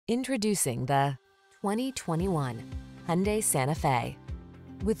Introducing the 2021 Hyundai Santa Fe.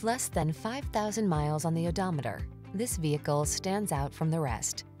 With less than 5,000 miles on the odometer, this vehicle stands out from the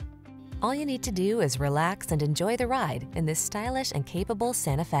rest. All you need to do is relax and enjoy the ride in this stylish and capable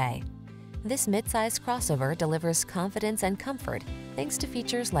Santa Fe. This midsize crossover delivers confidence and comfort thanks to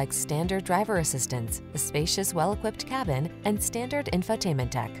features like standard driver assistance, a spacious, well-equipped cabin, and standard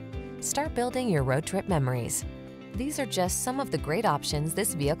infotainment tech. Start building your road trip memories. These are just some of the great options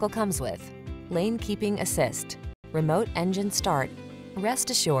this vehicle comes with: lane keeping assist, remote engine start. Rest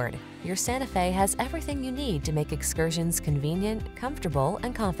assured, your Santa Fe has everything you need to make excursions convenient, comfortable,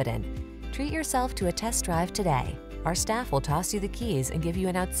 and confident. Treat yourself to a test drive today. Our staff will toss you the keys and give you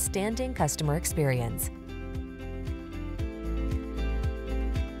an outstanding customer experience.